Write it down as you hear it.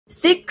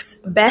6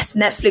 best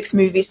Netflix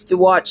movies to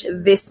watch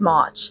this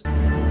March.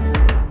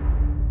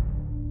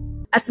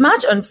 As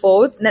March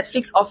unfolds,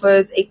 Netflix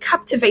offers a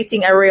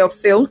captivating array of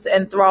films to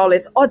enthrall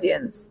its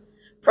audience.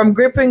 From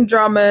gripping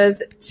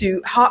dramas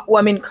to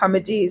heartwarming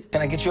comedies.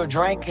 Can I get you a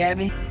drink,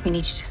 Gabby? We need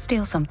you to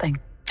steal something.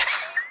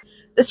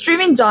 The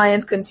streaming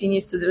giant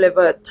continues to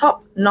deliver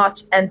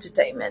top-notch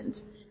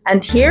entertainment.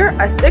 And here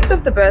are 6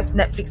 of the best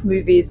Netflix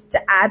movies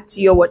to add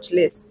to your watch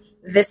list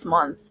this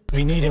month.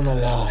 We need him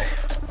alive.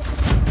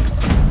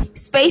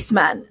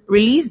 Spaceman,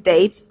 release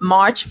date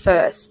March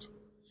 1st.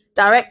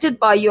 Directed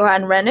by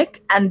Johan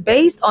Renck and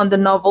based on the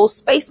novel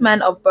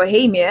Spaceman of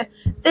Bohemia,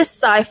 this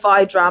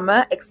sci-fi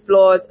drama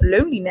explores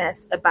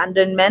loneliness,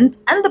 abandonment,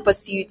 and the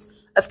pursuit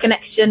of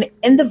connection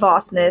in the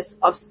vastness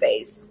of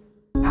space.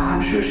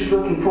 I'm sure she's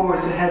looking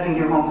forward to having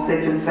you home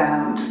safe and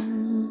sound.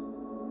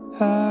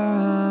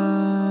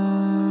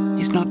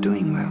 He's not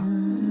doing well.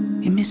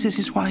 He misses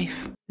his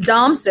wife.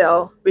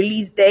 Damsel,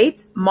 release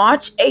date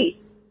March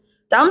 8th.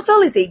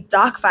 Damsel is a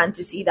dark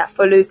fantasy that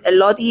follows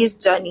Elodie's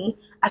journey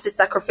as a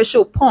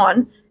sacrificial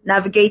pawn,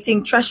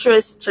 navigating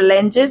treacherous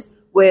challenges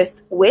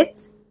with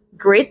wit,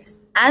 grit,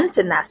 and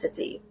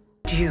tenacity.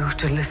 I need you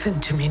to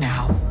listen to me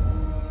now.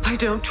 I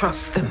don't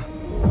trust them.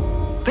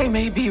 They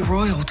may be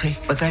royalty,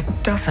 but that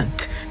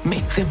doesn't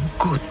make them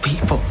good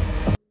people.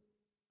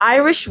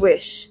 Irish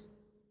Wish,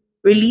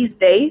 release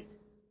date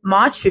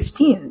March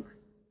 15th.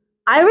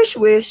 Irish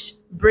Wish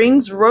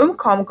brings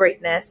rom-com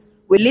greatness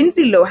with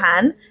Lindsay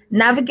Lohan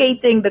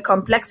navigating the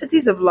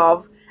complexities of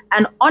love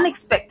and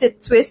unexpected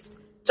twists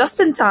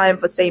just in time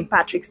for St.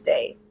 Patrick's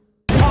Day.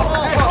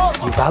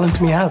 You balance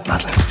me out,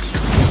 Madeline.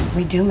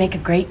 We do make a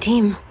great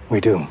team. We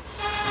do.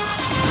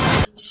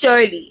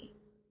 Shirley,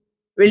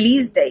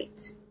 release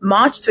date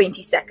March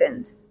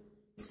 22nd.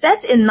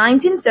 Set in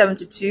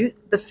 1972,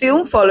 the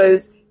film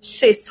follows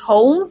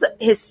Chisholm's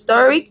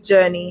historic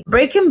journey,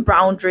 breaking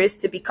boundaries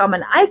to become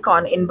an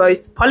icon in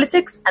both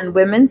politics and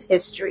women's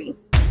history.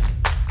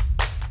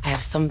 I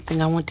have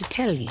something I want to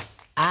tell you.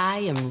 I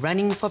am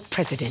running for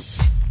president.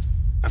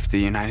 Of the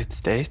United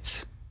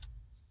States?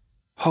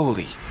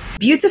 Holy.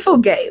 Beautiful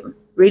Game,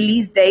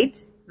 release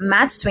date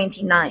March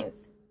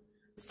 29th.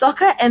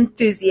 Soccer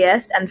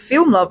enthusiasts and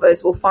film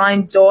lovers will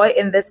find joy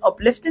in this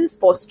uplifting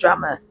sports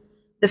drama.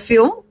 The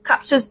film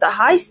captures the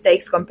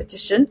high-stakes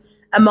competition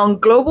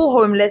among global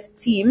homeless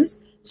teams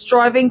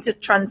striving to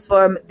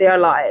transform their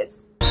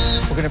lives.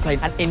 We're going to play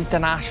an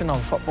international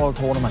football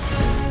tournament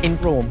in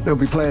Rome. There'll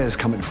be players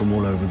coming from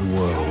all over the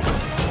world.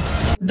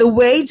 The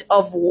Wage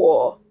of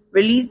War,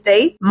 release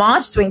date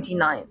March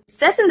 29th.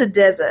 Set in the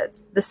desert,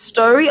 the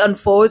story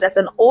unfolds as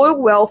an oil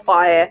well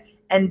fire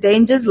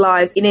endangers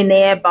lives in a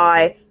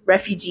nearby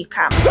refugee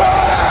camp.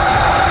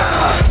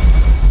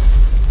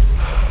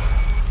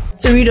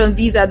 To read on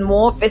these and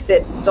more,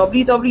 visit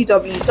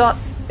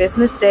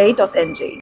www.businessday.nj.